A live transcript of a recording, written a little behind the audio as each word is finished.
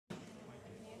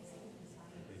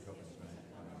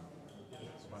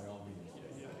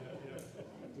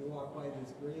walk by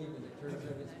this grave and it turns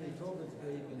out it's Beethoven's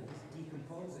grave and he's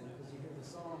decomposing because you hear the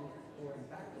song going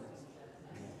backwards.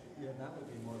 Yeah, that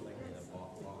would be more like in a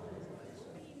bar. He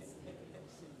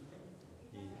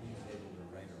was able to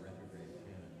write a retrograde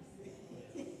tune.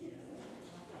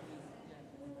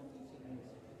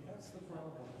 That's the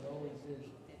problem. It always is.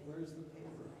 Where's the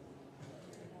paper?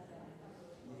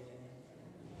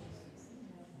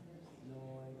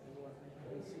 No,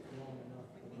 I sit long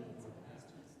enough.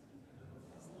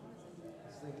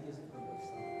 This thing isn't going to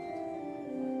stop.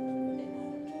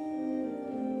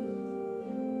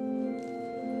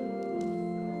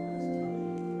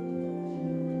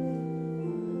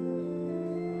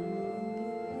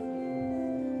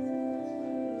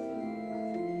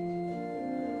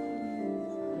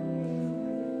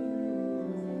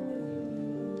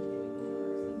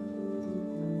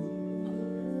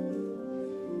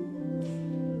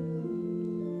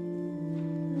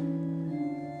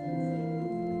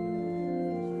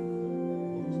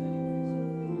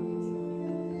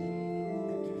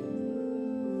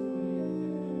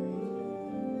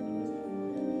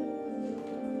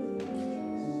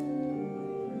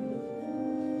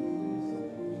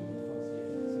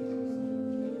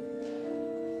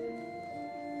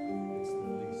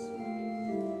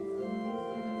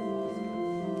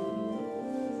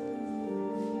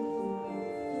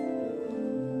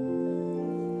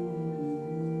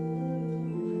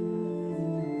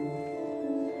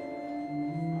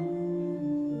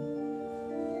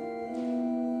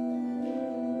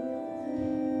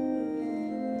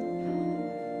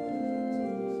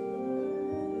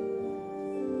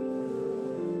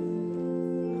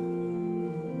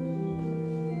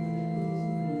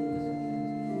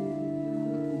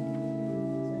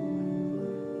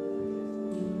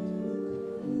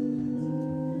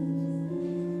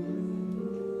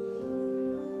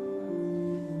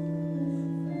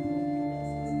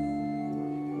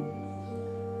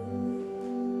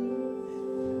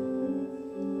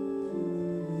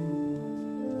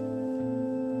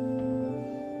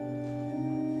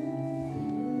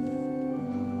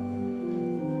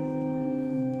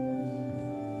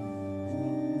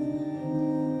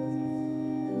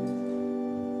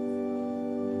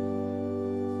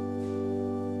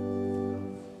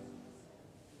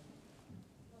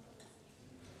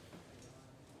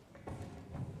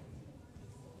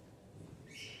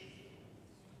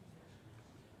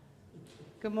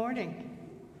 Good morning,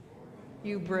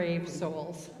 you brave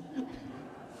souls.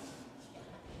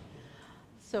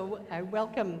 So I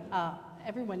welcome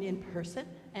everyone in person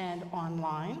and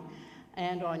online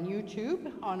and on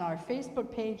YouTube, on our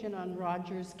Facebook page, and on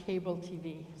Rogers Cable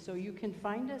TV. So you can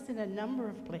find us in a number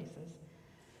of places.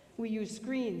 We use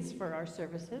screens for our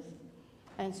services,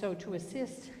 and so to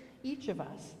assist each of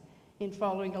us in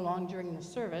following along during the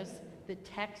service, the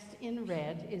text in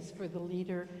red is for the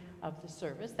leader of the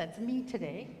service, that's me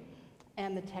today,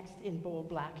 and the text in bold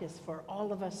black is for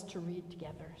all of us to read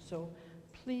together. So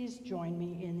please join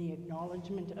me in the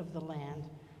acknowledgement of the land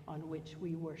on which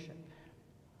we worship.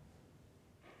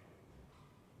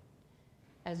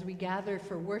 As we gather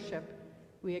for worship,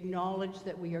 we acknowledge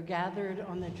that we are gathered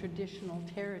on the traditional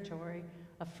territory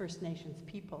of First Nations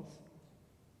peoples.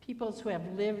 Peoples who have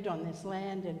lived on this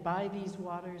land and by these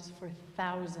waters for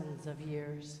thousands of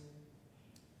years.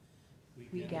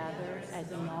 We gather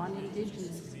as a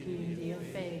non-Indigenous community of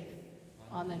faith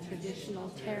on the traditional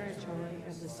territory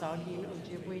of the Saugeen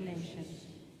Ojibwe Nation,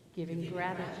 giving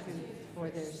gratitude for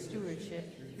their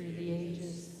stewardship through the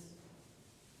ages.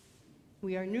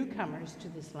 We are newcomers to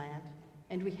this land,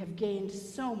 and we have gained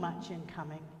so much in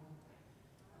coming.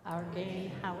 Our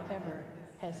gain, however,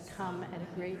 has come at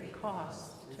a great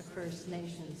cost to First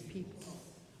Nations people.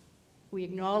 We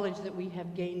acknowledge that we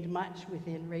have gained much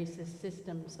within racist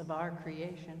systems of our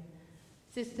creation,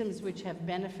 systems which have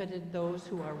benefited those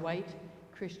who are white,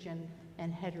 Christian,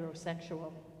 and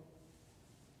heterosexual.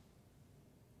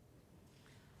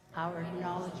 Our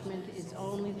acknowledgement is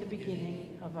only the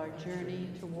beginning of our journey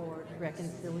toward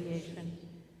reconciliation,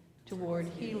 toward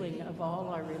healing of all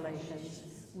our relations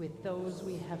with those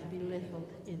we have belittled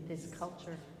in this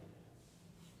culture.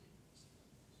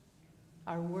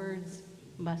 Our words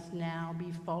must now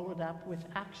be followed up with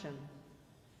action.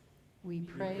 We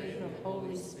pray the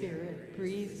Holy Spirit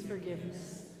breathes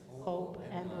forgiveness, hope,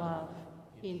 and love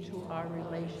into our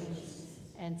relations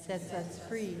and sets us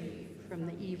free from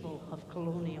the evil of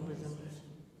colonialism.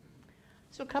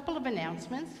 So a couple of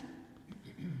announcements.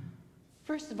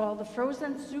 First of all, the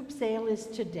frozen soup sale is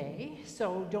today,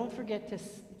 so don't forget to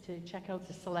check out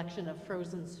the selection of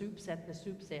frozen soups at the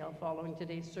soup sale following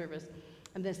today's service.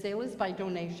 And the sale is by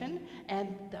donation,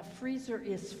 and the freezer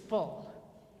is full.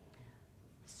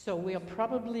 So we'll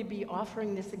probably be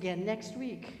offering this again next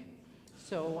week.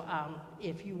 So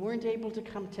if you weren't able to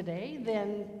come today,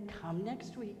 then come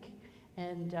next week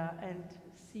and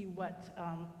see what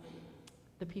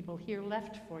the people here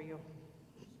left for you.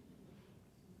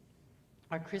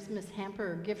 Our Christmas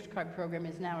hamper or gift card program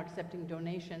is now accepting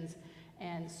donations,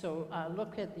 and so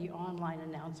look at the online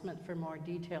announcement for more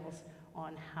details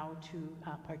on how to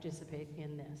participate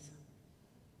in this.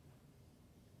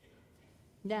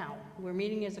 Now, we're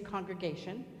meeting as a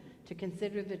congregation to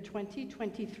consider the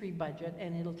 2023 budget,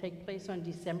 and it'll take place on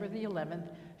December the 11th,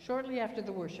 shortly after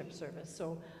the worship service.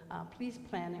 So please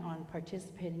plan on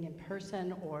participating in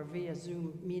person or via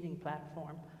Zoom meeting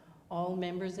platform. All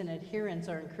members and adherents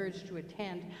are encouraged to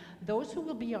attend. Those who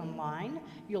will be online,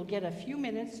 you'll get a few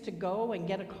minutes to go and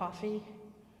get a coffee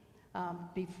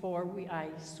before I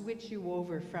switch you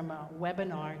over from a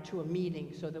webinar to a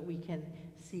meeting so that we can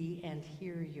see and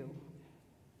hear you.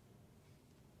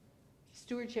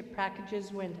 Stewardship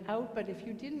packages went out, but if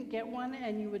you didn't get one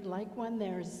and you would like one,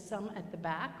 there's some at the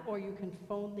back, or you can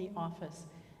phone the office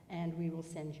and we will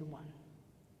send you one.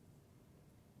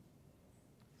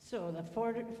 So the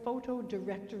photo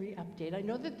directory update. I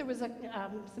know that there was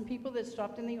some people that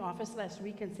stopped in the office last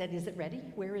week and said, is it ready?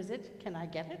 Where is it? Can I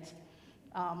get it?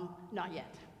 Not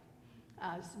yet.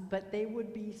 But they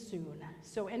would be soon.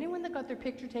 So anyone that got their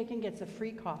picture taken gets a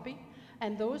free copy.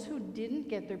 And those who didn't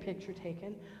get their picture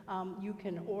taken, you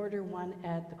can order one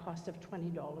at the cost of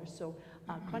 $20. So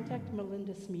contact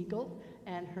Melinda Smeagol,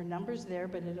 and her number's there,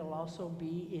 but it'll also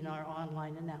be in our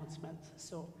online announcements.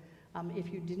 So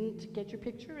if you didn't get your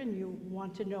picture and you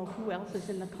want to know who else is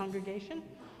in the congregation,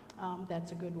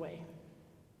 that's a good way.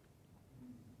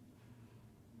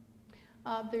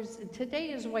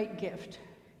 Today is White Gift,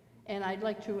 and I'd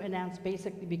like to announce,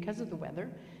 basically because of the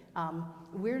weather,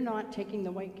 we're not taking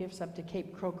the white gifts up to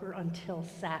Cape Croker until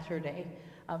Saturday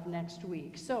of next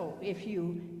week. So if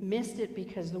you missed it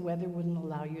because the weather wouldn't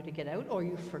allow you to get out, or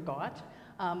you forgot,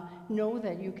 know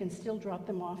that you can still drop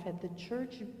them off at the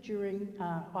church during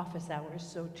office hours.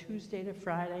 So Tuesday to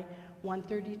Friday,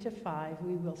 1:30 to 5,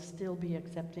 we will still be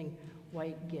accepting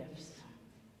white gifts.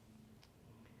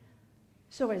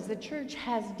 So as the church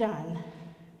has done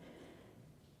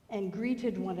and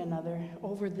greeted one another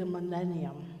over the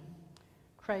millennium,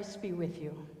 Christ be with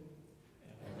you.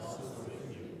 And also with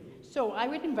you. So I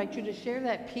would invite you to share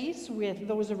that peace with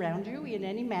those around you in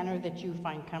any manner that you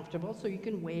find comfortable. So you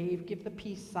can wave, give the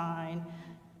peace sign,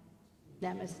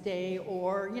 namaste,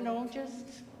 or,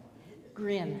 just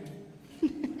grin.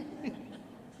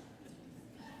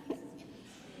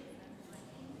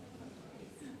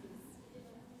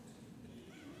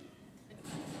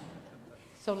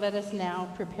 So let us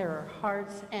now prepare our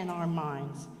hearts and our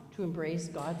minds to embrace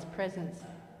God's presence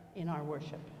in our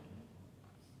worship.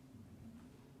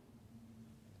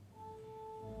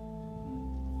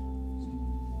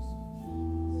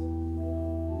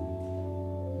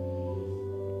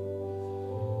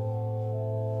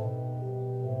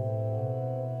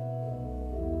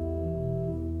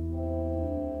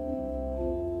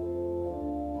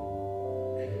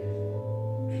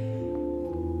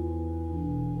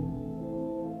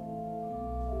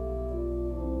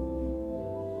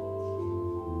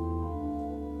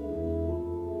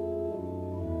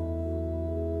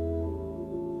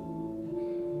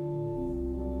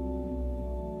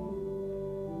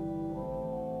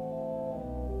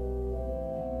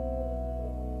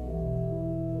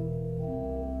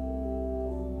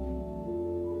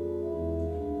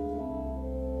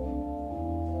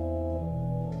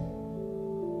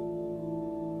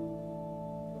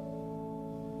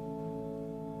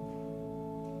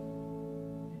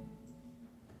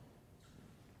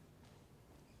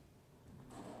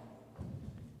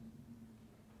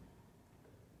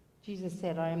 Jesus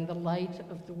said, I am the light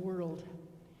of the world.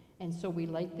 And so we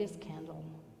light this candle.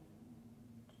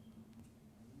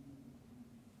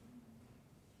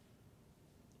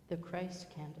 The Christ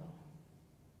candle.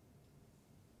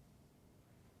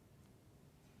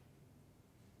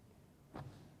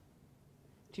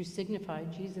 To signify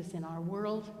Jesus in our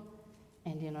world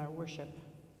and in our worship.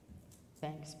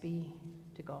 Thanks be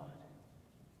to God.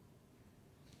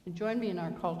 And join me in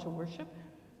our call to worship.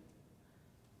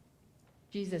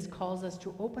 Jesus calls us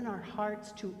to open our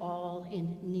hearts to all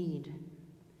in need.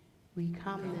 We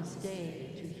come this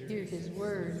day to hear his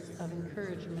words of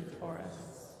encouragement for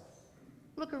us.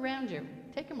 Look around you.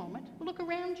 Take a moment. Look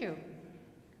around you.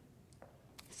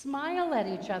 Smile at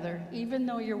each other. Even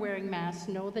though you're wearing masks,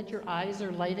 know that your eyes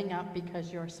are lighting up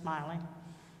because you're smiling.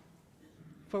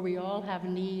 For we all have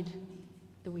need,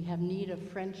 that we have need of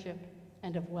friendship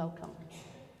and of welcome.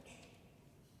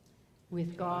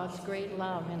 With God's great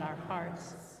love in our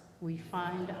hearts, we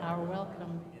find our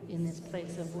welcome in this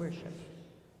place of worship.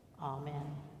 Amen.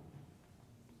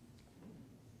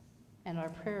 And our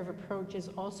prayer of approach is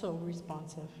also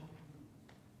responsive.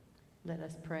 Let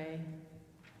us pray.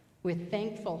 With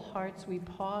thankful hearts, we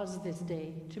pause this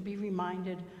day to be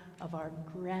reminded of our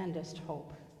grandest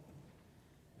hope,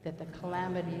 that the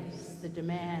calamities, the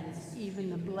demands, even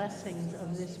the blessings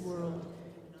of this world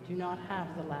do not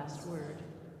have the last word.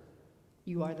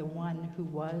 You are the one who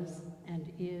was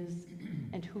and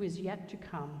who is yet to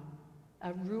come,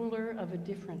 a ruler of a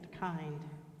different kind.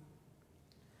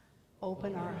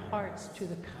 Open our hearts to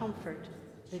the comfort,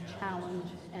 the challenge,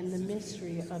 and the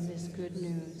mystery of this good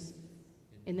news.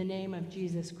 In the name of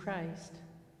Jesus Christ,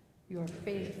 your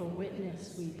faithful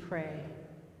witness, we pray.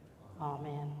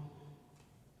 Amen.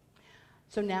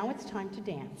 So now it's time to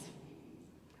dance.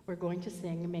 We're going to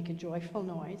sing and make a joyful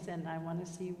noise, and I want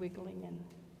to see wiggling and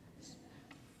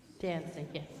dancing,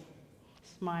 yes,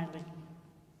 smiling.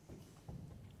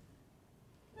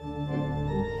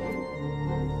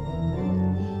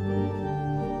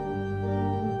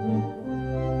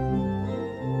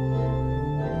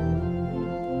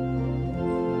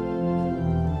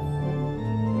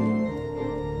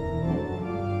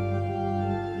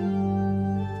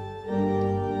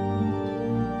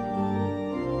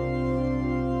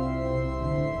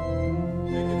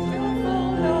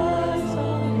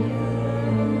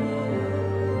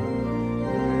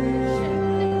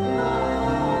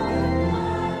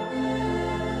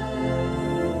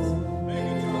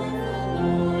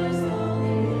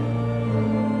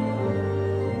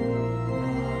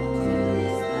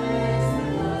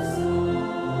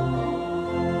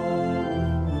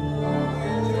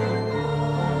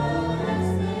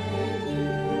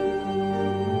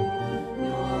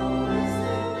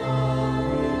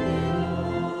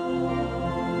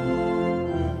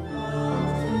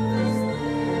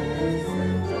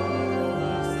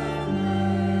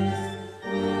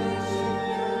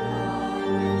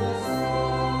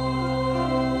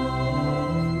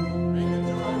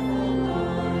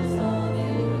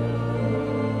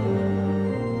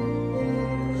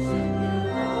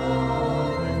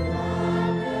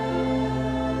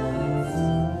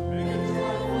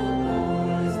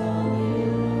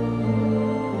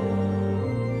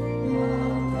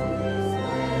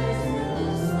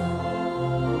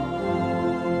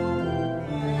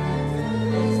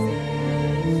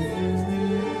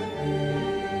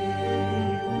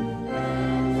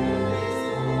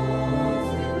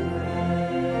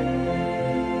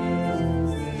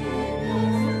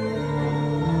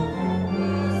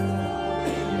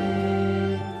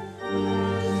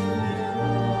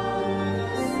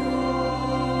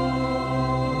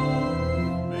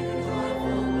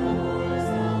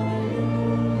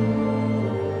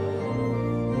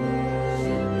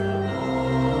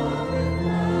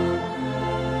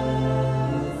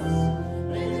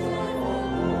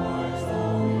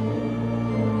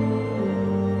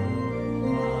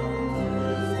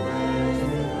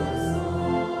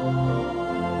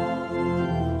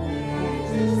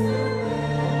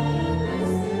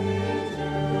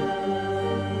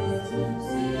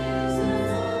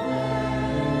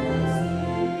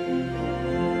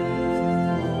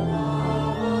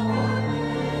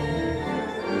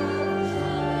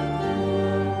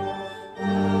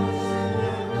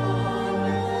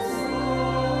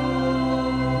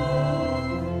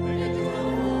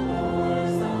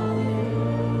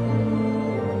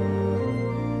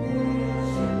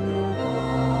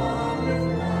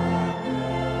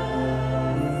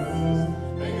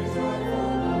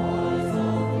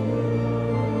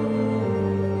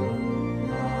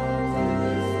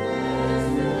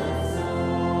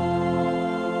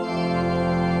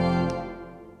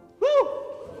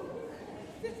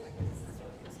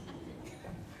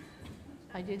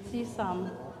 I did see some.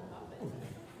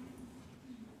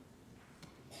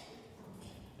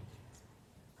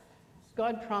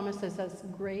 God promises us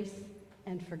grace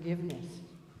and forgiveness.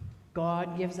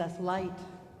 God gives us light.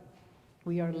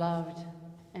 We are loved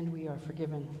and we are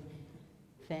forgiven.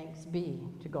 Thanks be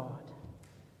to God.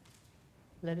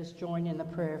 Let us join in the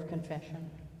prayer of confession.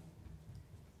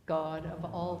 God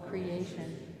of all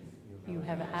creation, you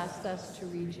have asked us to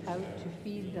reach out to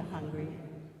feed the hungry,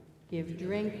 give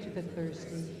drink to the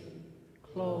thirsty,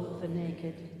 clothe the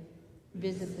naked,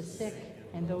 visit the sick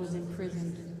and those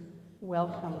imprisoned,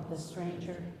 welcome the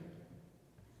stranger.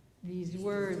 These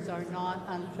words are not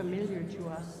unfamiliar to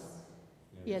us,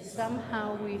 yet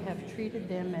somehow we have treated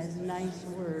them as nice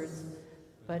words,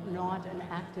 but not an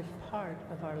active part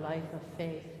of our life of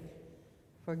faith.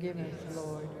 Forgive us,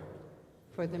 Lord,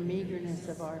 for the meagerness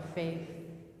of our faith,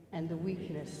 and the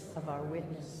weakness of our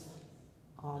witness.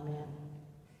 Amen.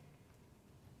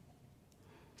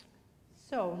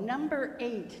 So, number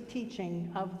 8,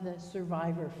 teaching of the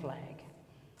survivor flag.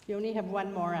 You only have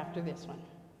one more after this one.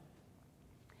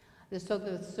 So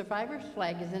the survivor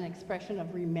flag is an expression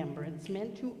of remembrance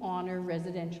meant to honor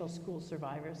residential school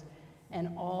survivors and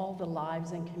all the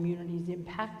lives and communities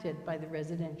impacted by the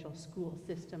residential school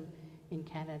system in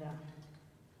Canada.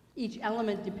 Each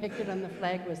element depicted on the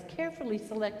flag was carefully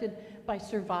selected by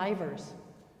survivors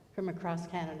from across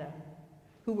Canada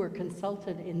who were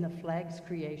consulted in the flag's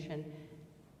creation.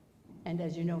 And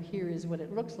as you know, here is what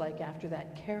it looks like after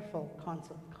that careful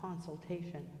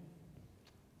consultation.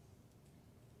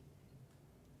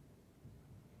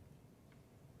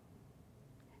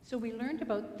 So we learned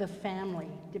about the family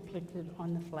depicted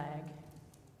on the flag.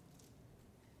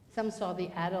 Some saw the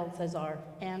adults as our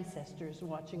ancestors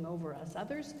watching over us.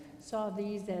 Others saw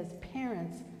these as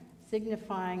parents,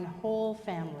 signifying whole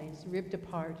families ripped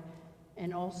apart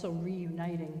and also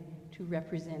reuniting to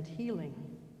represent healing.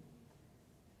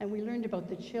 And we learned about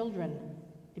the children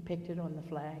depicted on the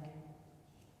flag.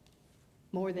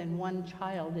 More than one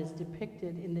child is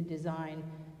depicted in the design,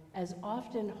 as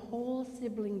often whole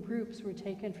sibling groups were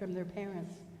taken from their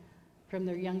parents, from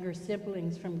their younger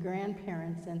siblings, from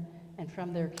grandparents, and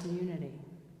from their community.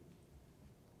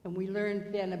 And we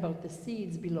learned then about the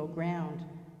seeds below ground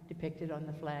depicted on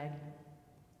the flag.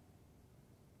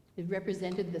 It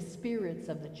represented the spirits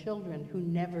of the children who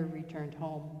never returned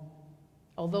home.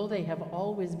 Although they have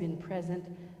always been present,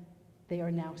 they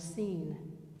are now seen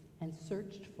and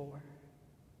searched for.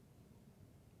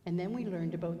 And then we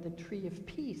learned about the tree of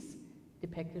peace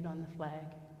depicted on the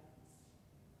flag.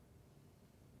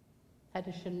 Had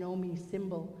a Shinomi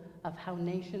symbol of how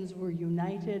nations were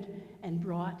united and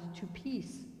brought to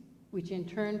peace, which in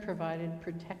turn provided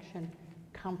protection,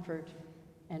 comfort,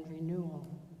 and renewal.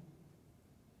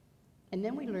 And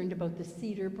then we learned about the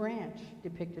cedar branch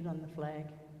depicted on the flag.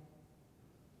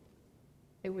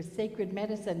 It was sacred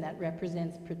medicine that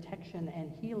represents protection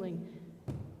and healing,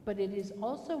 but it is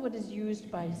also what is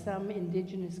used by some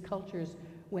indigenous cultures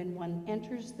when one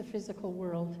enters the physical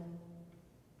world,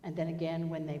 and then again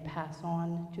when they pass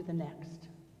on to the next.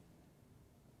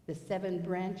 The 7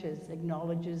 branches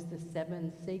acknowledges the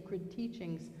 7 sacred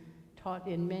teachings taught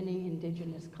in many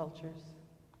indigenous cultures.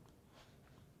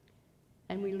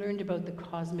 And we learned about the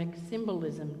cosmic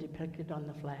symbolism depicted on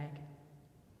the flag.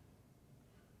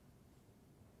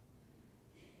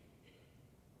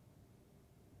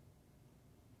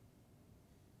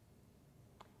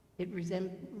 It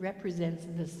represents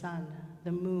the sun,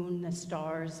 the moon, the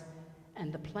stars,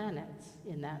 and the planets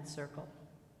in that circle.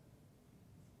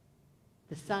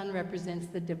 The sun represents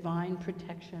the divine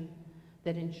protection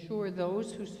that ensure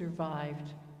those who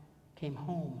survived came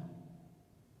home.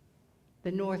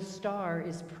 The North Star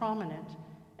is prominent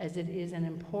as it is an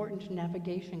important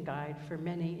navigation guide for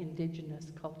many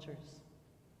indigenous cultures.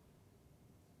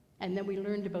 And then we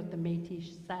learned about the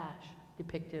Métis sash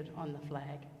depicted on the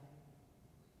flag.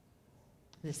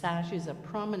 The sash is a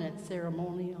prominent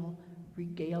ceremonial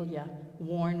regalia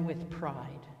worn with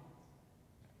pride.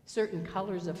 Certain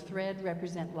colors of thread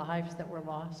represent lives that were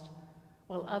lost,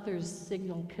 while others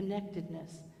signal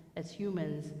connectedness as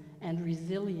humans and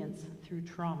resilience through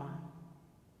trauma.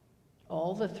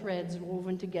 All the threads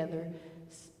woven together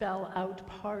spell out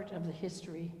part of the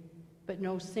history, but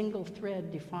no single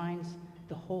thread defines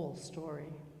the whole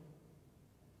story.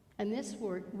 And this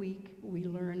week we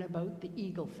learn about the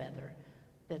eagle feather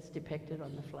that's depicted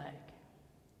on the flag.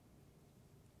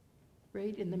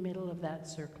 Right in the middle of that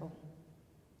circle.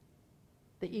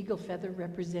 The eagle feather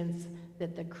represents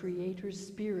that the Creator's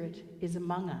Spirit is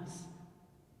among us,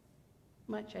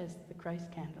 much as the Christ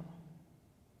candle.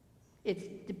 It's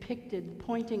depicted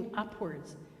pointing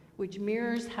upwards, which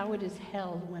mirrors how it is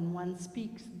held when one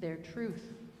speaks their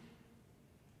truth.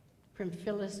 From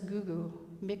Phyllis Gugu,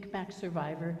 Mi'kmaq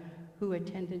survivor who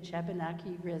attended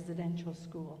Shabinaki Residential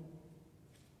School.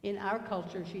 In our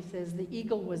culture, she says, the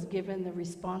eagle was given the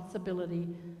responsibility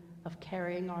of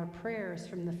carrying our prayers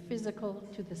from the physical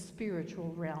to the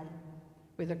spiritual realm,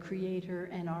 where the Creator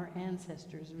and our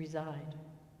ancestors reside.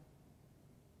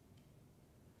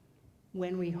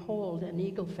 When we hold an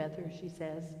eagle feather, she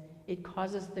says, it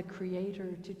causes the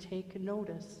Creator to take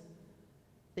notice.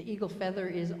 The eagle feather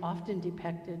is often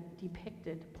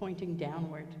depicted pointing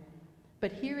downward,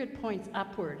 but here it points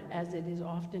upward, as it is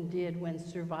often did when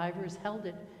survivors held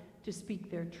it to speak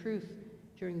their truth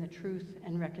during the Truth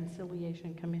and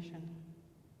Reconciliation Commission.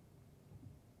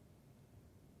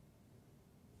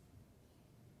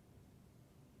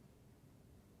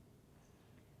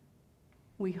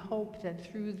 We hope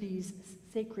that through these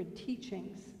sacred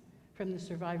teachings, from the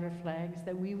survivor flags,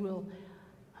 that we will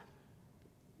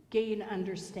gain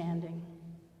understanding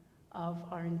of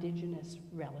our Indigenous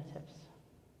relatives.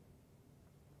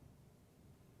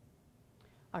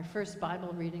 Our first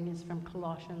Bible reading is from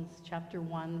Colossians chapter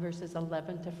 1, verses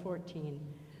 11 to 14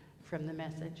 from the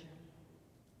Message.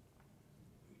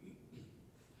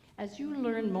 As you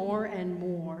learn more and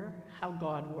more how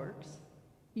God works,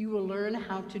 you will learn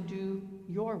how to do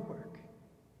your work.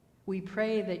 We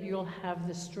pray that you'll have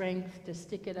the strength to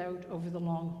stick it out over the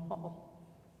long haul.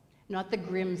 Not the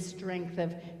grim strength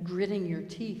of gritting your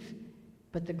teeth,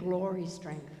 but the glory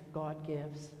strength God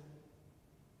gives.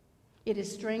 It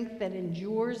is strength that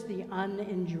endures the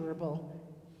unendurable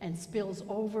and spills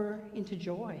over into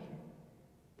joy,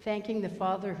 thanking the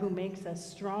Father who makes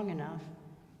us strong enough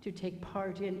to take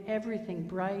part in everything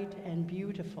bright and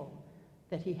beautiful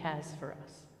that he has for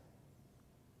us.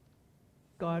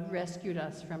 God rescued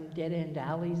us from dead-end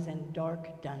alleys and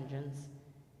dark dungeons.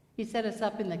 He set us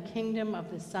up in the kingdom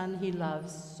of the Son he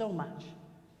loves so much,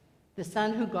 the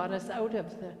Son who got us out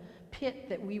of the pit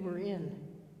that we were in,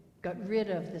 got rid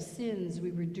of the sins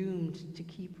we were doomed to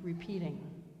keep repeating.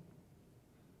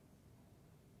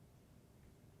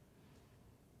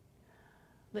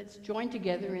 Let's join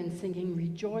together in singing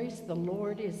Rejoice, the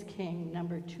Lord is King,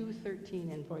 number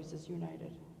 213 in Voices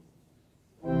United.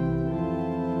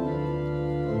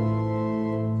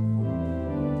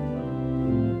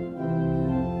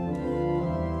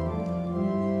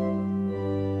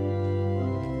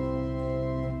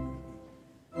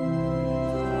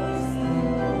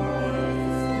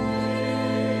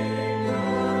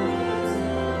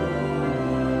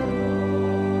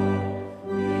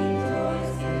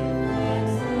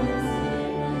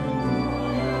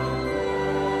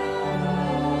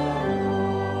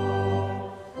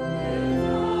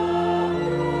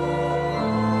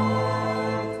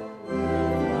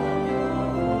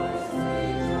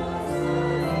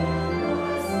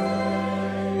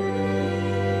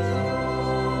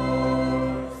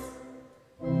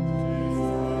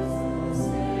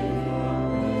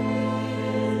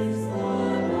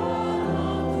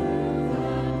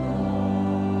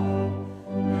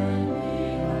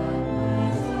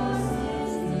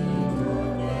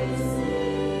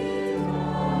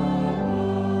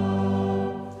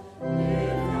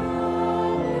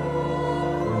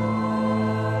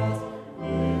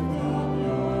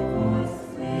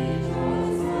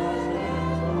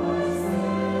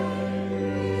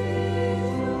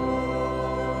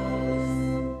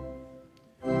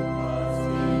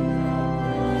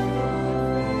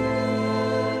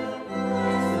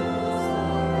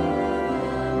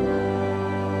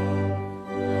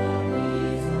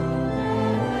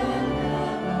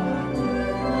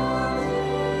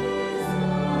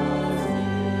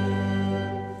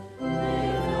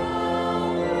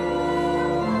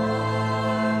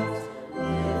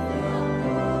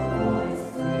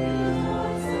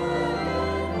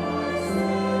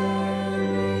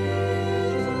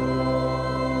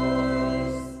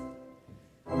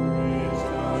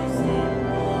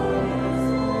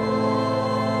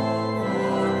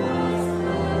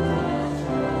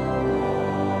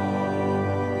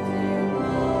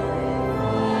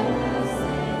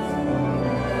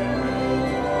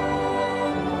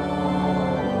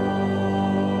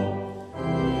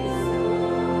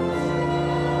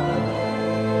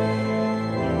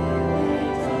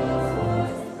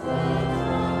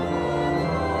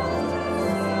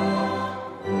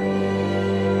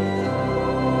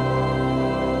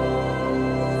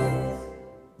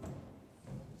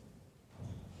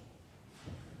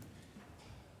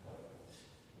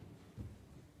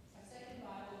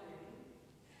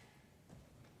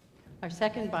 Our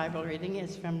second Bible reading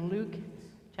is from Luke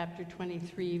chapter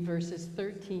 23, verses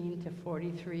 13 to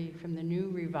 43 from the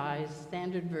New Revised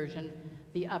Standard Version,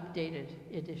 the updated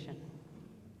edition.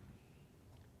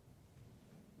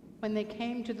 When they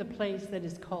came to the place that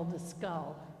is called the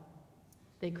Skull,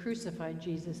 they crucified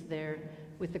Jesus there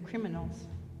with the criminals,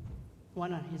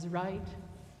 one on his right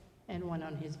and one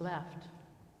on his left.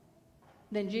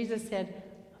 Then Jesus said,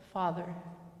 "Father,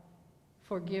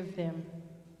 forgive them,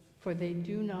 for they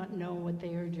do not know what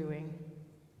they are doing."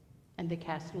 And they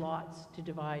cast lots to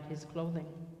divide his clothing.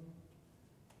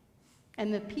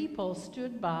 And the people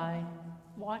stood by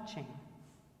watching.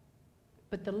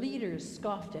 But the leaders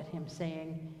scoffed at him,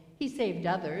 saying, "He saved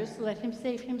others, let him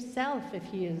save himself if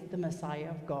he is the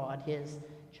Messiah of God, his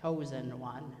chosen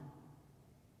one."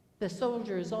 The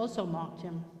soldiers also mocked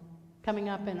him, coming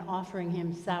up and offering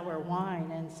him sour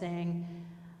wine and saying,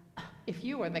 "If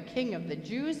you are the king of the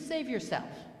Jews, save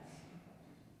yourself."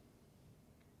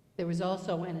 There was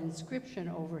also an inscription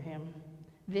over him,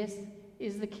 "This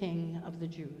is the King of the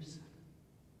Jews.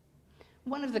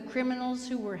 One of the criminals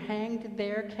who were hanged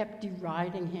there kept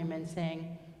deriding him and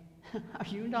saying, "Are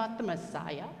you not the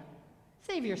Messiah?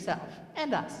 Save yourself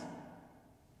and us."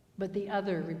 But the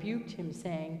other rebuked him,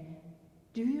 saying,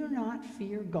 "Do you not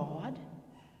fear God,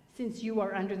 since you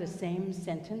are under the same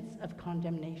sentence of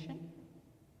condemnation?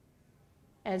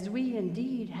 As we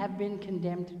indeed have been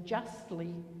condemned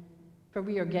justly, for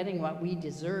we are getting what we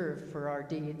deserve for our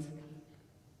deeds,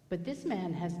 but this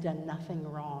man has done nothing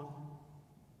wrong."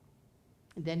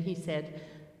 And then he said,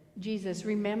 "Jesus,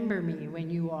 remember me when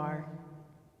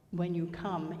you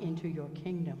come into your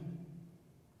kingdom."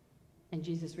 And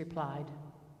Jesus replied,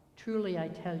 "Truly I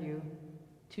tell you,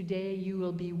 today you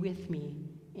will be with me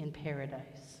in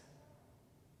paradise."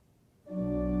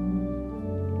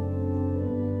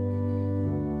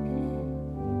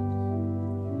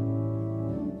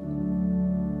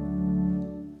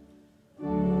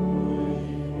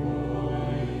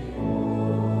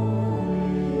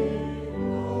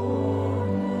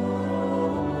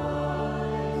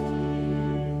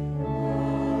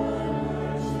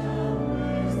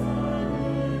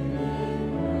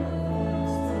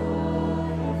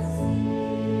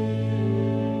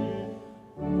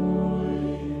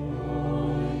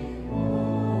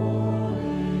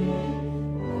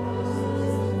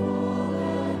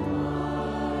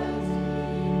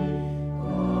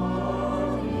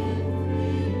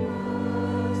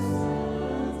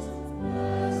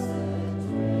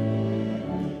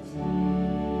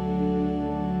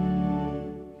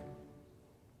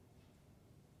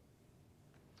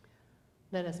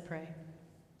 Let us pray.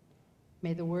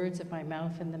 May the words of my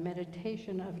mouth and the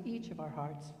meditation of each of our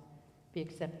hearts be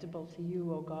acceptable to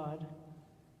you, O God,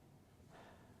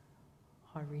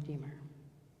 our Redeemer.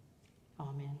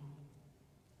 Amen.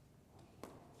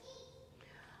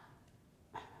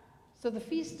 So the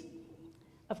Feast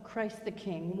of Christ the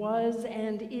King was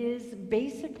and is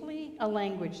basically a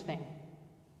language thing,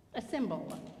 a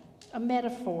symbol, a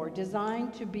metaphor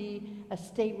designed to be a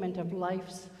statement of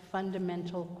life's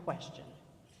fundamental question.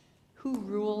 Who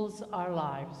rules our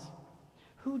lives?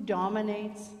 Who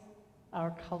dominates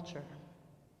our culture?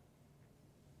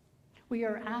 We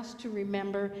are asked to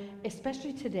remember,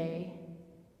 especially today,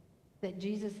 that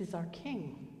Jesus is our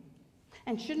King.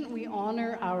 And shouldn't we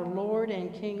honor our Lord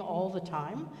and King all the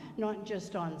time, not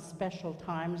just on special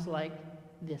times like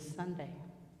this Sunday?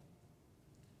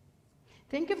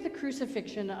 Think of the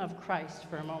crucifixion of Christ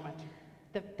for a moment,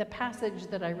 the passage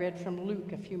that I read from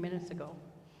Luke a few minutes ago.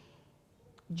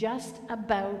 Just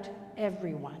about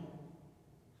everyone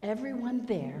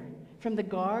there, from the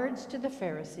guards to the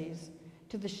Pharisees,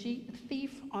 to the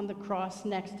thief on the cross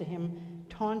next to him,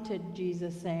 taunted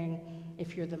Jesus, saying,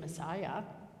 "If you're the Messiah,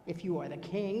 if you are the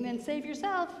King, then save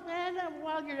yourself, and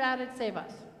while you're at it, save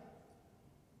us."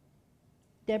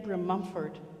 Deborah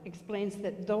Mumford explains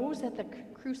that those at the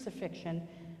crucifixion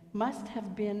must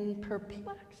have been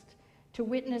perplexed to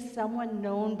witness someone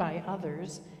known by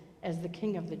others as the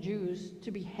King of the Jews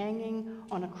to be hanging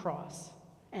on a cross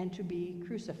and to be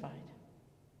crucified.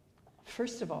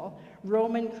 First of all,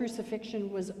 Roman crucifixion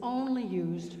was only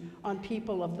used on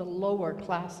people of the lower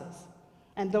classes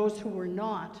and those who were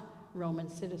not Roman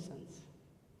citizens.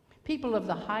 People of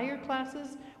the higher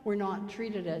classes were not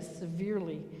treated as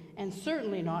severely and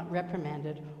certainly not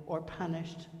reprimanded or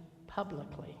punished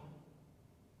publicly.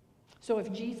 So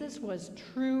if Jesus was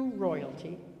true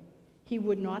royalty, he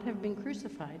would not have been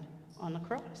crucified on the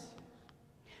cross.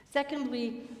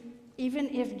 Secondly, even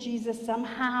if Jesus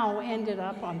somehow ended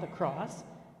up on the cross,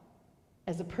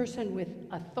 as a person with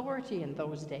authority in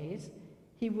those days,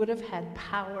 he would have had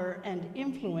power and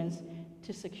influence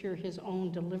to secure his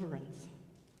own deliverance.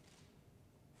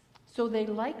 So they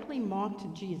likely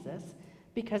mocked Jesus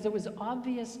because it was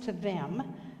obvious to them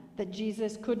that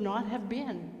Jesus could not have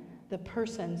been the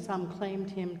person some claimed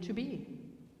him to be.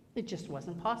 It just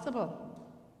wasn't possible.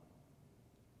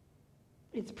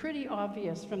 It's pretty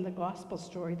obvious from the gospel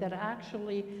story that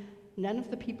actually none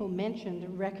of the people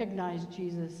mentioned recognized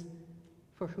Jesus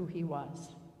for who he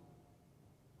was.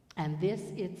 And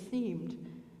this, it seemed,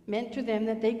 meant to them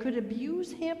that they could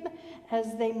abuse him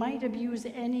as they might abuse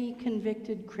any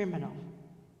convicted criminal.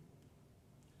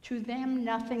 To them,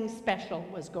 nothing special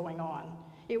was going on.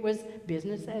 It was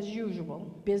business as usual,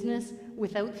 business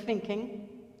without thinking,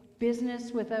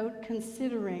 business without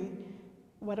considering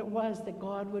what it was that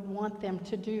God would want them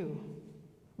to do,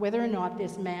 whether or not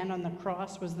this man on the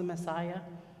cross was the Messiah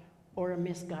or a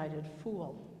misguided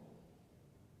fool.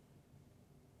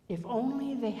 If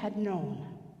only they had known,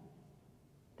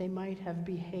 they might have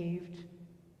behaved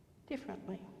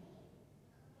differently.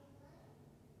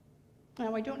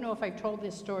 Now, I don't know if I've told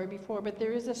this story before, but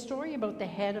there is a story about the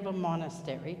head of a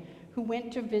monastery who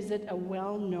went to visit a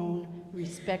well-known,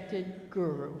 respected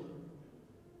guru.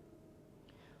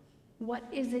 "What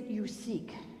is it you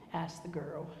seek?" asked the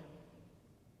guru.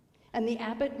 And the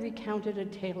abbot recounted a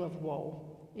tale of woe.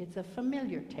 It's a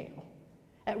familiar tale.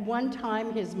 At one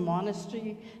time, his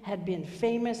monastery had been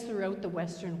famous throughout the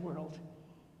Western world.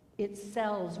 Its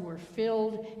cells were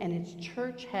filled, and its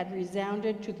church had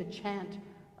resounded to the chant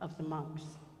of the monks.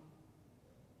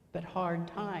 But hard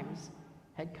times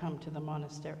had come to the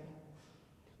monastery.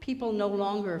 People no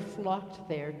longer flocked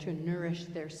there to nourish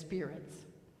their spirits,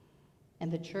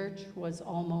 and the church was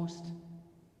almost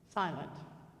silent.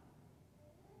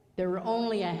 There were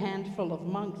only a handful of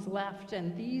monks left,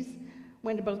 and these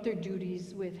went about their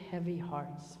duties with heavy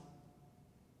hearts.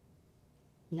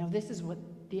 Now, this is what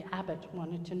the abbot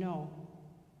wanted to know.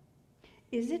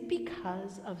 Is it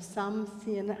because of some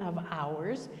sin of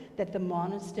ours that the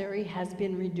monastery has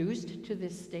been reduced to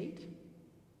this state?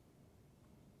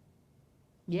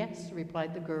 "Yes,"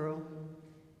 replied the guru.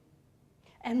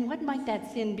 "And what might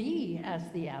that sin be?"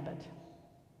 asked the abbot.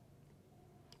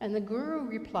 And the guru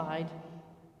replied,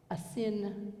 "A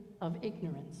sin of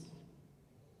ignorance."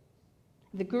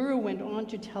 The guru went on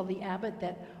to tell the abbot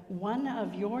that one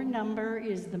of your number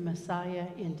is the Messiah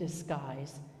in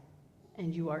disguise,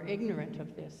 and you are ignorant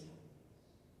of this.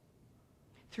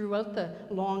 Throughout the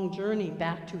long journey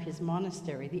back to his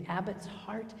monastery, the abbot's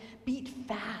heart beat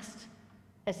fast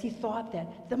as he thought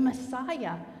that the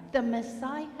Messiah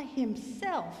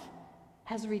himself,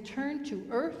 has returned to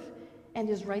earth and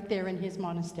is right there in his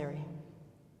monastery.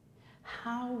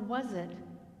 How was it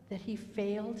that he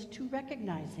failed to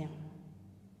recognize him?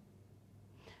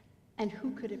 And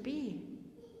who could it be?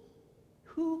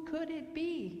 Who could it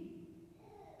be?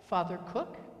 Father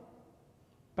Cook?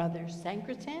 Brother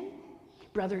Sankirtan?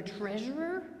 Brother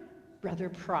Treasurer? Brother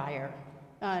Prior?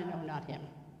 No, not him.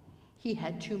 He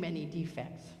had too many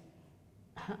defects.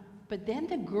 But then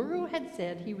the guru had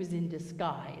said he was in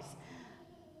disguise.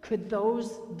 Could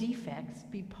those defects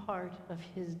be part of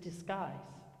his disguise?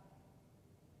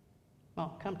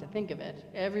 Well, come to think of it,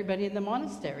 everybody in the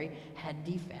monastery had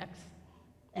defects,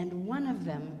 and one of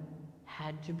them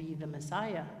had to be the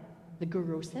Messiah. The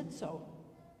guru said so.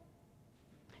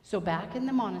 So back in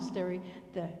the monastery,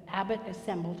 the abbot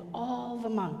assembled all the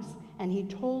monks, and he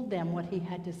told them what he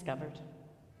had discovered.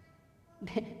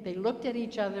 They looked at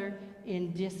each other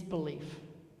in disbelief.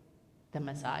 The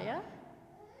Messiah?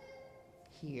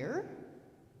 Here?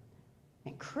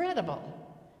 Incredible.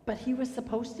 But he was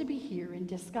supposed to be here in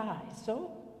disguise,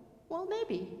 so, well,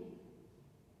 maybe.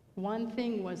 One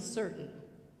thing was certain.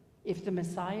 If the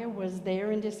Messiah was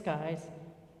there in disguise,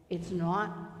 it's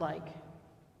not like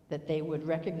that they would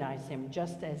recognize him,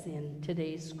 just as in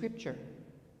today's scripture.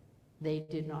 They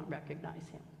did not recognize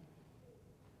him.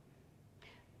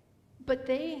 But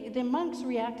the monks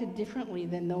reacted differently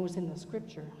than those in the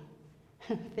scripture.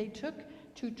 They took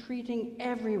to treating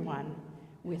everyone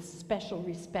with special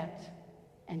respect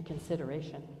and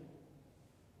consideration.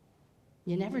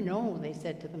 You never know, they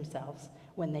said to themselves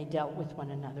when they dealt with one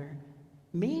another.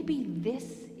 Maybe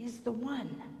this is the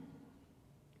one.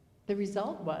 The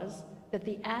result was that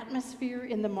the atmosphere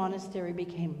in the monastery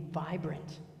became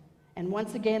vibrant. And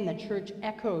once again, the church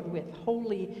echoed with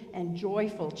holy and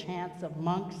joyful chants of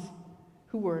monks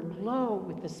who were aglow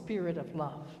with the spirit of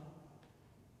love.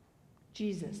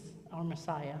 Jesus, our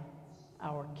Messiah,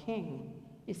 our King,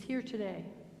 is here today.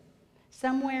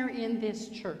 Somewhere in this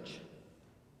church,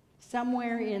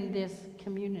 somewhere in this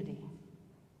community.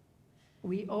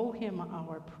 We owe him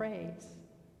our praise,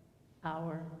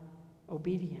 our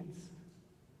obedience,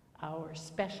 our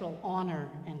special honor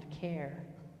and care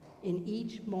in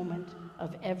each moment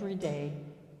of every day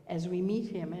as we meet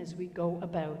him as we go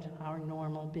about our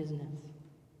normal business.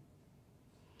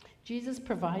 Jesus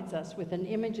provides us with an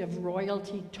image of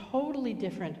royalty totally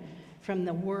different from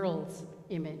the world's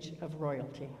image of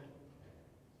royalty.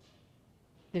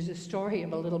 There's a story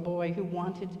of a little boy who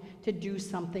wanted to do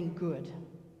something good.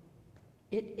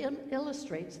 It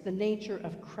illustrates the nature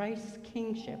of Christ's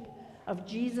kingship, of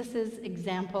Jesus'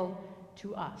 example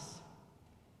to us.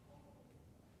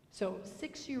 So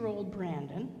 6-year-old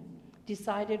Brandon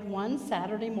decided one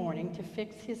Saturday morning to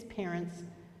fix his parents'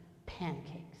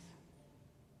 pancakes.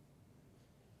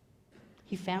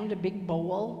 He found a big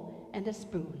bowl and a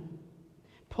spoon,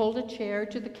 pulled a chair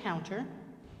to the counter,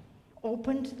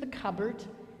 opened the cupboard,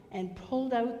 and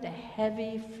pulled out the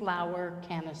heavy flour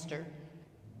canister,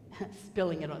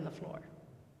 spilling it on the floor.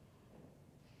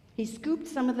 He scooped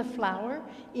some of the flour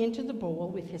into the bowl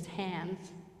with his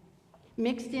hands,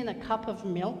 mixed in a cup of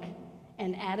milk,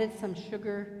 and added some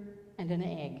sugar and an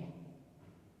egg.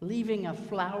 leaving a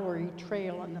flowery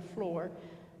trail on the floor,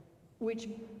 which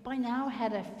by now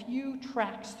had a few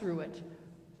tracks through it,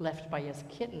 left by his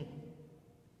kitten.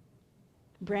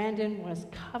 Brandon was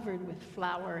covered with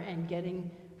flour and getting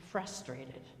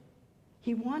frustrated.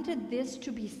 He wanted this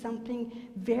to be something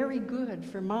very good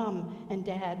for Mom and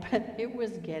Dad, but it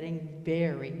was getting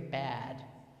very bad.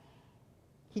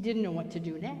 He didn't know what to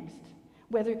do next,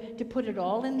 whether to put it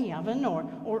all in the oven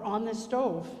or on the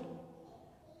stove.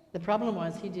 The problem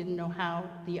was he didn't know how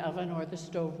the oven or the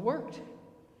stove worked.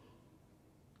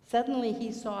 Suddenly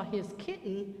he saw his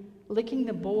kitten licking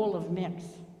the bowl of mix,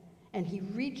 and he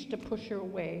reached to push her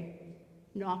away,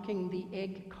 knocking the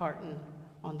egg carton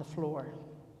on the floor.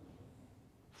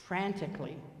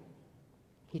 Frantically,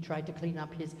 he tried to clean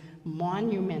up his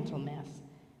monumental mess,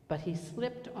 but he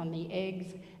slipped on the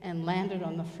eggs and landed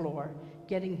on the floor,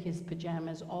 getting his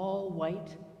pajamas all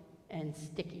white and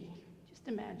sticky. Just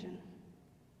imagine.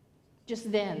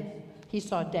 Just then, he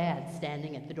saw Dad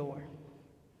standing at the door.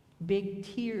 Big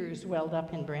tears welled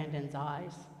up in Brandon's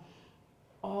eyes.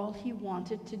 All he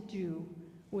wanted to do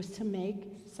was to make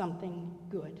something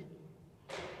good.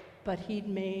 But he'd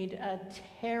made a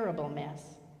terrible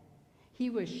mess. He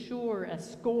was sure a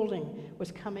scolding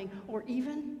was coming, or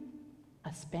even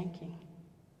a spanking.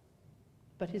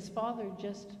 But his father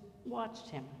just watched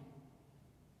him.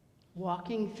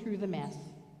 Walking through the mess,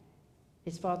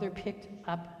 his father picked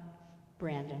up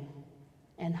Brandon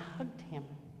and hugged him,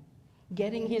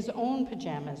 getting his own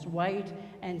pajamas white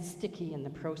and sticky in the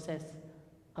process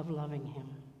of loving him.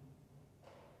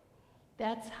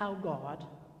 That's how God,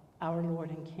 our Lord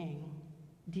and King,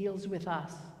 deals with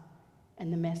us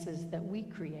and the messes that we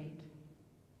create.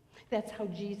 That's how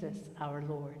Jesus, our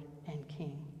Lord and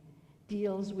King,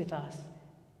 deals with us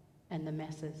and the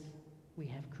messes we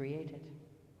have created.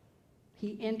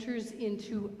 He enters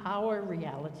into our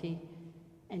reality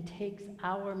and takes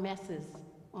our messes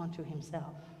onto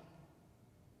himself.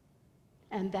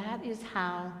 And that is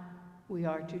how we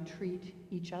are to treat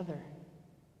each other.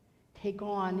 Take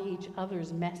on each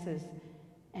other's messes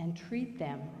and treat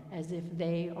them as if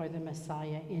they are the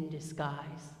Messiah in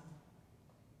disguise,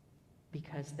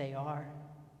 because they are.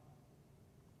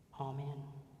 Amen.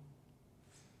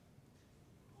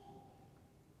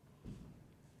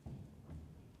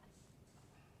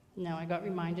 Now, I got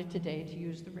reminded today to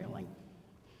use the railing.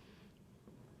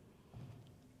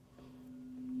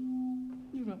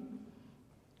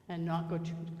 And not go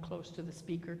too close to the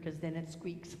speaker, because then it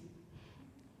squeaks.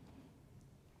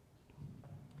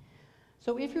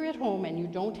 So if you're at home and you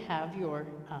don't have your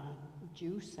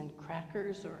juice and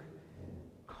crackers or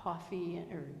coffee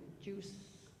or juice,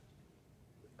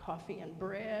 coffee and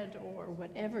bread, or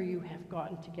whatever you have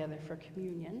gotten together for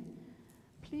communion,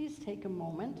 please take a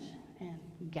moment and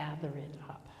gather it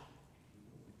up.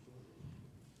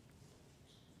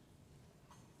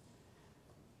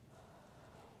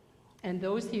 And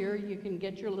those here, you can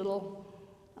get your little,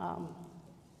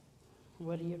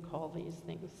 what do you call these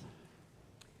things?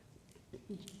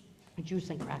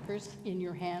 Juice and crackers in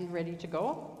your hand, ready to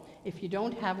go. If you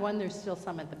don't have one, there's still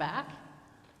some at the back.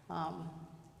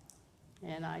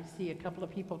 And I see a couple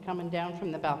of people coming down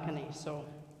from the balcony, so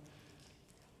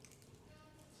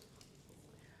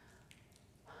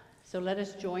let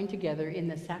us join together in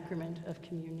the sacrament of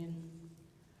communion.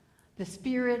 The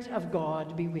Spirit of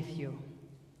God be with you.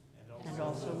 And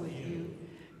also with you.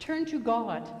 Turn to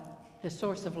God, the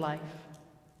source of life.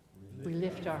 We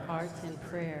lift our hearts in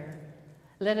prayer.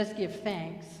 Let us give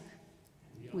thanks.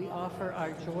 We offer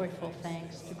our joyful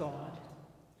thanks to God.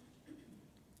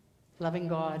 Loving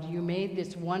God, you made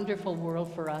this wonderful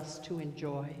world for us to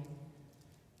enjoy.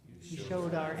 You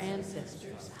showed our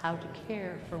ancestors how to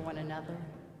care for one another.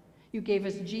 You gave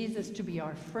us Jesus to be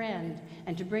our friend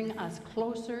and to bring us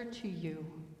closer to you.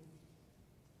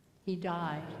 He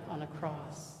died on a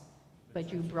cross,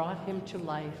 but you brought him to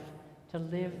life to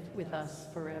live with us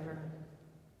forever.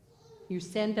 You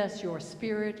send us your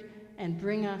Spirit and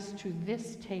bring us to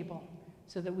this table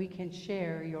so that we can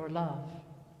share your love.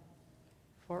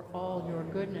 For all your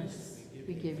goodness,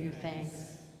 we give you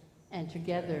thanks, and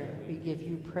together we give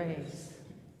you praise.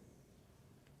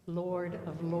 Lord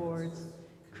of lords,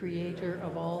 creator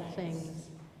of all things,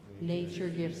 nature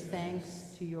gives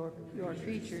thanks to your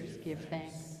creatures give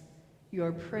thanks.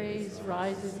 Your praise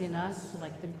rises in us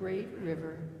like the great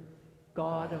river.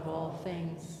 God of all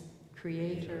things,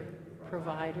 creator,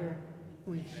 provider,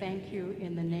 we thank you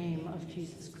in the name of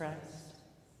Jesus Christ.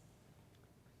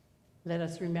 Let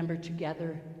us remember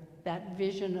together that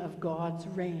vision of God's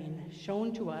reign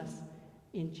shown to us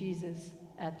in Jesus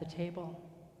at the table.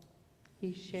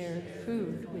 He shared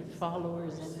food with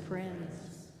followers and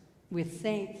friends, with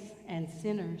saints and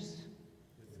sinners,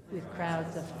 with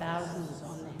crowds of thousands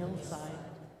on the hillside,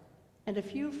 and a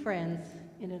few friends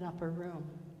in an upper room.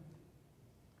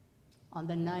 On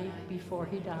the night before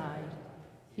he died,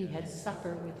 he had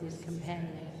supper with his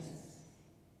companions.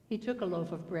 He took a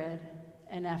loaf of bread,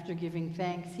 and after giving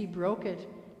thanks, he broke it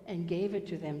and gave it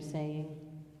to them, saying,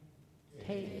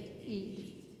 "Take,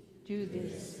 eat, do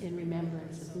this in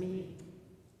remembrance of me."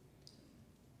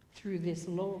 Through this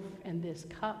loaf and this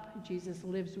cup, Jesus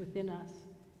lives within us.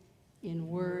 In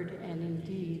word and in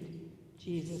deed,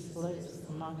 Jesus lives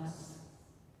among us.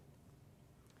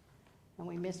 And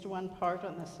we missed one part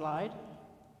on the slide,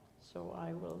 so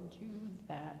I will do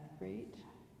that right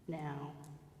now.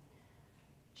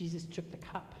 Jesus took the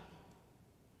cup,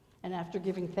 and after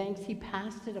giving thanks, he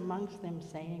passed it amongst them,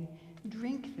 saying,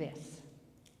 "Drink this.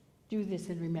 Do this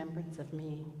in remembrance of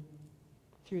me."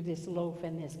 Through this loaf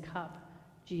and this cup,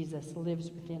 Jesus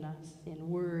lives within us. In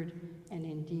word and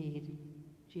in deed,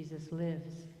 Jesus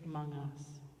lives among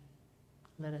us.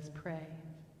 Let us pray.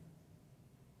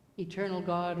 Eternal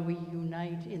God, we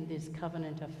unite in this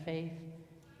covenant of faith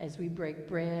as we break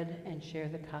bread and share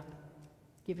the cup,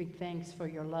 giving thanks for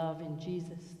your love in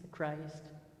Jesus the Christ.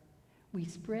 We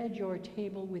spread your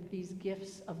table with these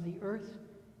gifts of the earth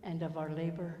and of our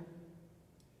labor.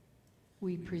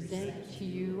 We present to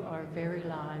you our very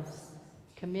lives,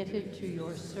 committed to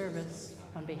your service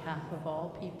on behalf of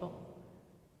all people.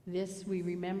 This we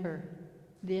remember,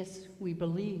 this we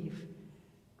believe.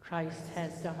 Christ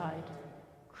has died,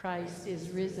 Christ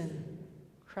is risen,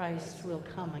 Christ will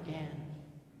come again.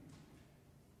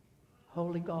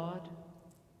 Holy God,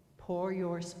 pour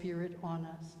your Spirit on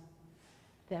us,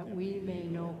 that we may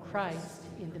know Christ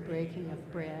in the breaking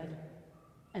of bread,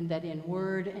 and that in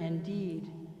word and deed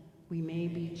we may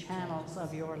be channels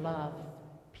of your love,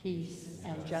 peace,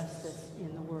 and justice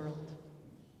in the world.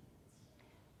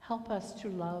 Help us to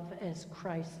love as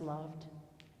Christ loved,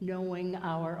 knowing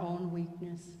our own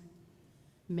weakness.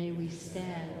 May we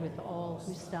stand with all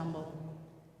who stumble,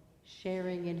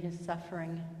 sharing in his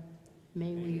suffering.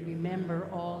 May we remember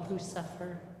all who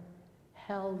suffer,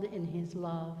 held in his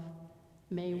love.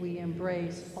 May we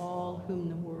embrace all whom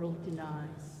the world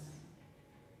denies.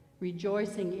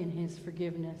 Rejoicing in his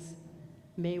forgiveness,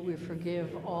 may we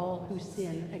forgive all who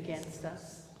sin against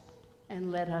us.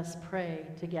 And let us pray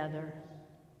together.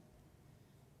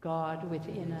 God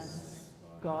within us,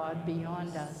 God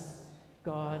beyond us,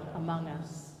 God among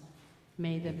us.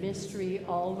 May the mystery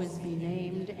always be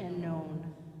named and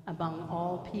known among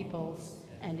all peoples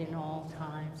and in all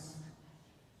times.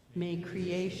 May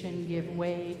creation give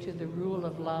way to the rule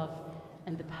of love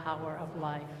and the power of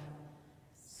life.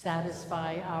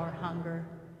 Satisfy our hunger,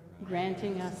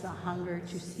 granting us a hunger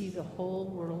to see the whole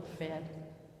world fed.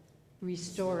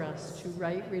 Restore us to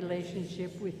right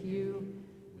relationship with you,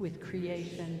 with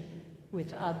creation,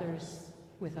 with others,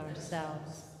 with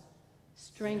ourselves.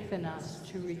 Strengthen us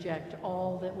to reject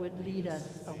all that would lead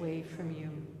us away from you.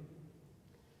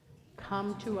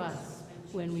 Come to us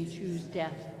when we choose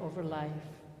death over life.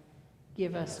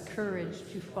 Give us courage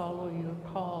to follow your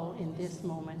call in this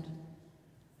moment.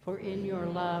 For in your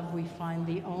love we find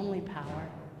the only power,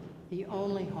 the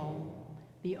only home,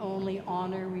 the only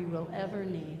honor we will ever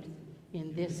need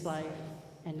in this life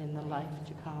and in the life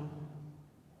to come.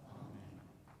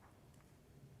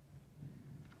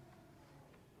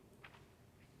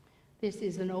 This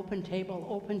is an open table,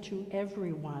 open to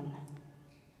everyone.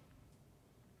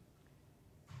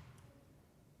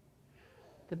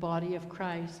 The body of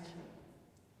Christ,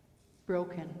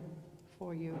 broken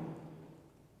for you.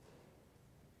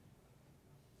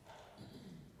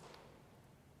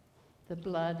 The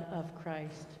blood of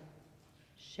Christ,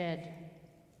 shed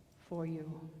for you.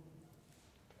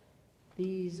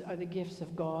 These are the gifts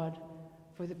of God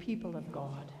for the people of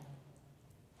God.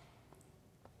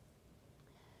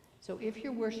 So if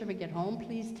you're worshiping at home,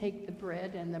 please take the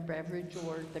bread and the beverage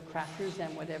or the crackers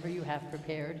and whatever you have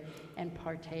prepared and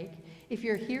partake. If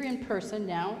you're here in person,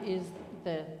 now is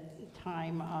the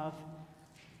time of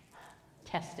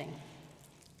testing.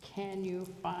 Can you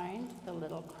find the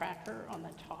little cracker on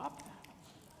the top?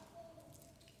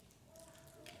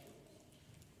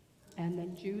 And the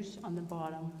juice on the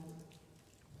bottom.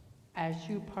 As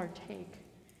you partake,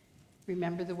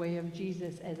 remember the way of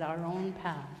Jesus as our own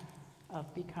path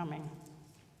of becoming.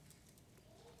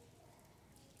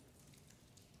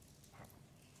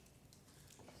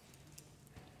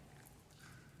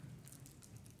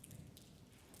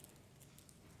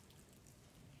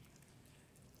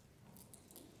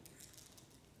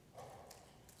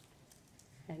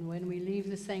 And when we leave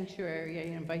the sanctuary,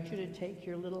 I invite you to take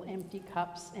your little empty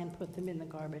cups and put them in the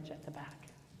garbage at the back.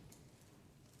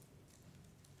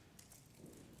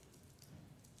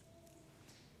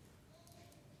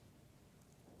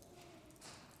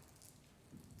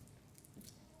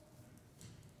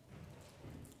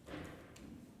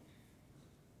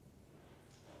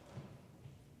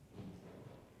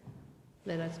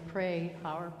 Let us pray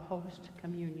our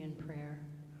post-communion prayer.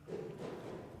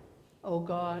 O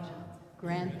God,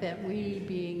 grant that we,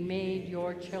 being made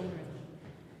your children,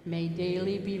 may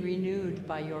daily be renewed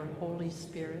by your Holy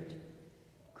Spirit.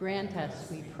 Grant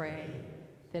us, we pray,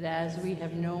 that as we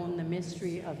have known the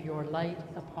mystery of your light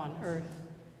upon earth,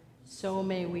 so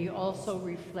may we also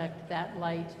reflect that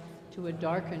light to a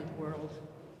darkened world,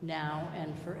 now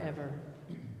and forever.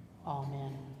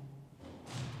 Amen.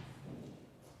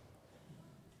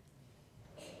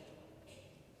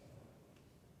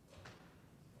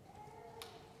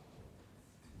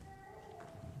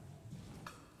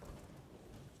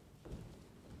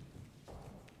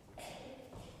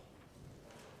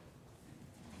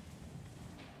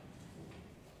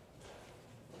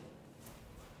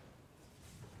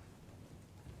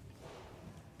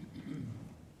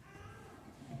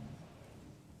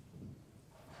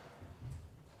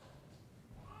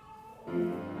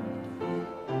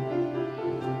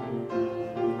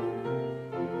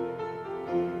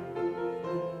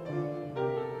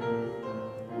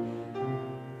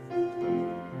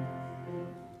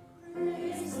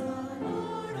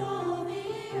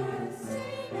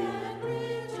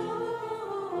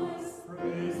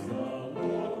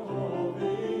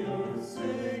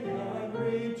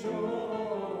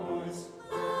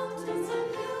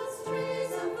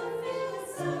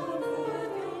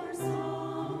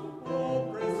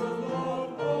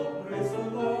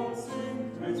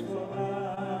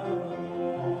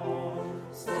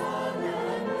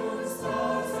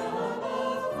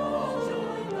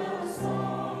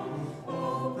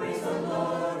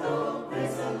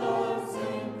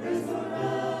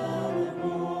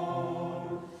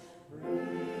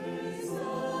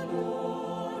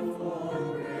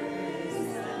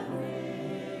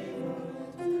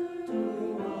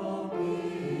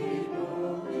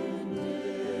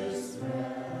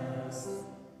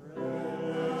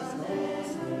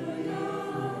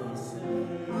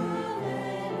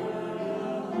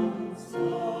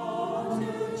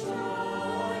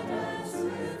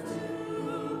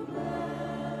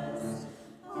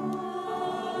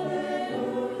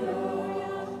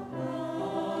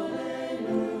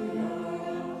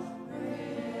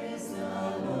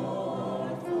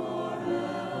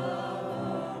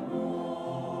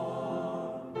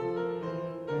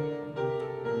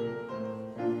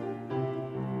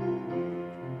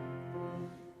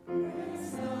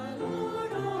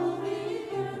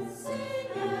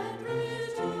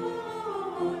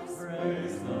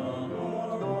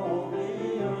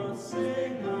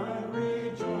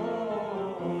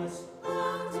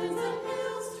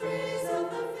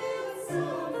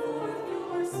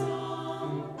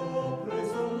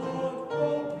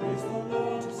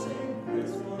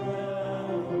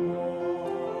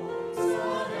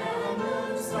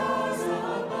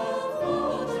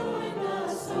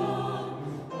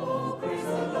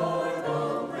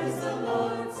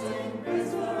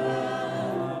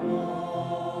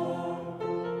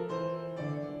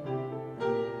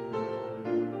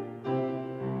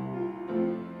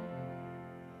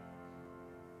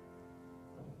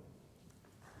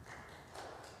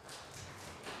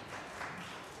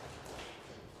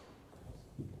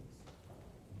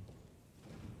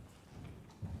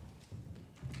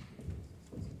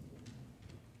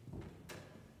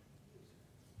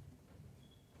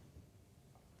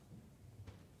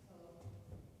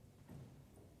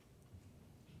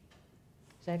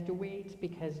 So I have to wait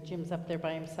because Jim's up there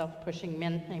by himself pushing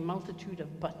a multitude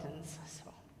of buttons.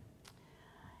 So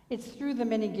it's through the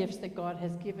many gifts that God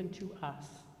has given to us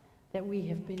that we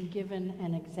have been given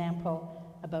an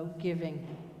example about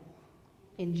giving.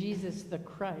 In Jesus the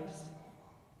Christ,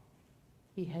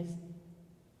 he has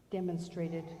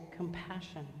demonstrated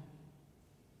compassion.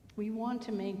 We want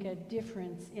to make a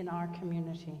difference in our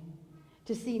community,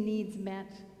 to see needs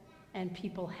met and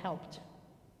people helped.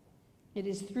 It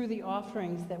is through the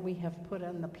offerings that we have put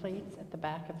on the plates at the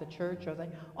back of the church, or the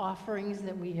offerings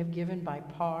that we have given by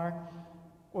PAR,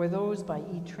 or those by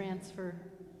e-transfer,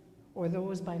 or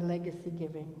those by legacy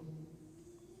giving.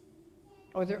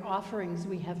 Or the offerings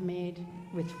we have made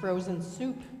with frozen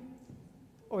soup,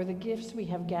 or the gifts we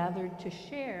have gathered to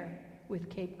share with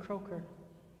Cape Croker,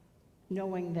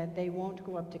 knowing that they won't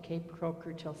go up to Cape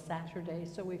Croker till Saturday.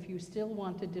 So if you still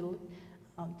want to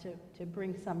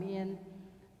bring some in,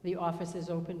 the office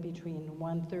is open between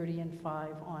 1:30 and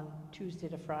 5 on Tuesday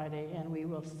to Friday, and we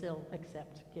will still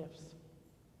accept gifts.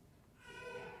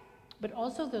 But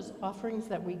also those offerings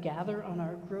that we gather on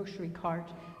our grocery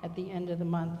cart at the end of the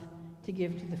month to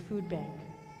give to the food bank,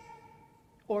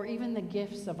 or even the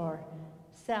gifts of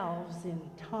ourselves in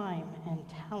time and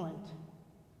talent.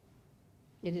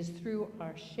 It is through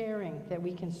our sharing that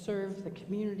we can serve the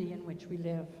community in which we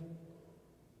live.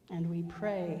 And we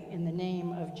pray in the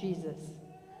name of Jesus,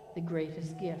 the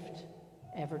greatest gift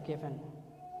ever given.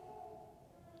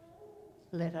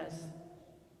 Let us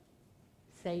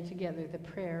say together the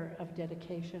prayer of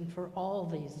dedication for all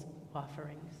these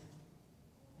offerings.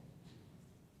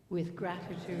 With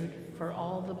gratitude for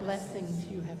all the blessings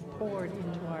you have poured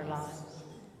into our lives,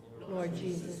 Lord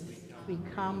Jesus, we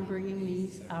come bringing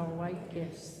these our white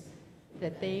gifts,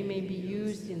 that they may be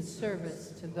used in service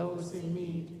to those in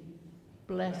need.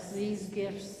 Bless these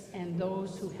gifts and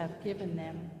those who have given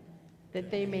them,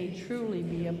 that they may truly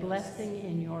be a blessing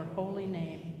in your holy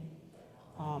name.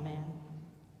 Amen.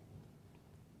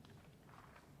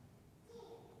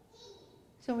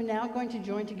 So we're now going to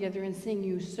join together and sing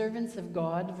You Servants of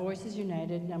God, Voices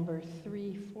United, number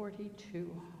 342.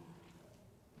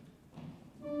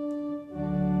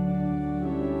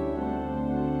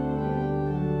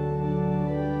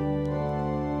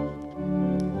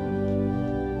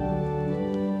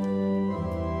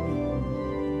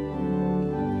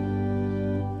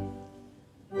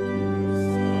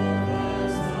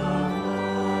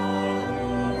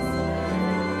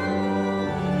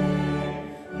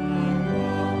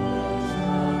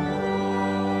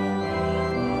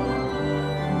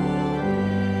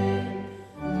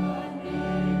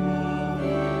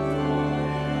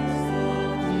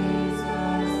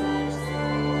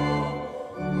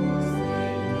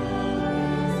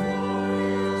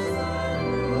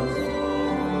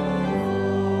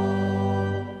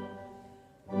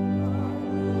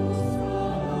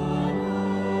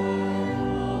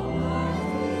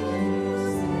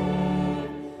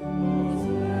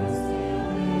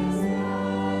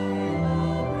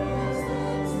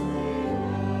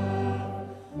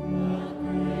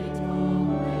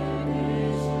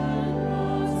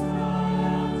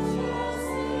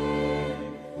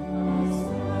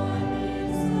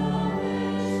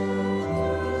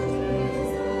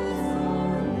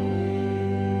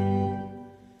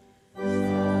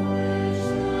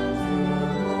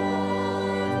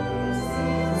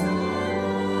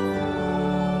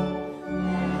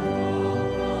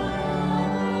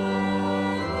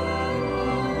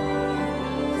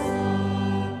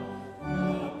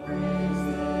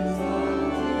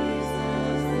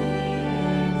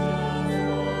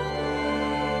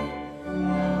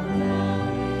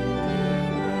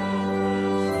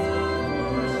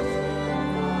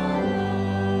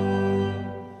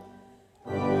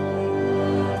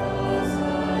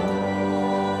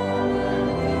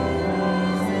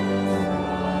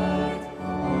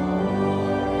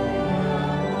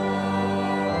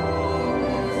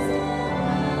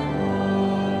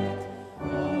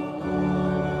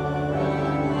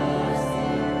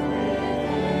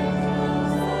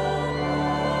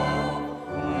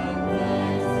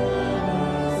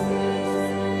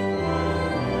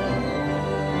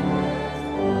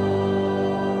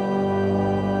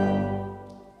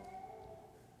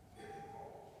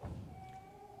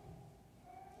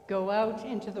 Go out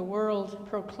into the world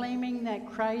proclaiming that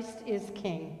Christ is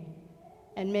King.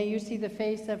 And may you see the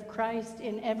face of Christ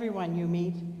in everyone you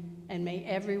meet, and may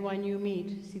everyone you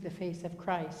meet see the face of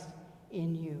Christ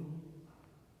in you.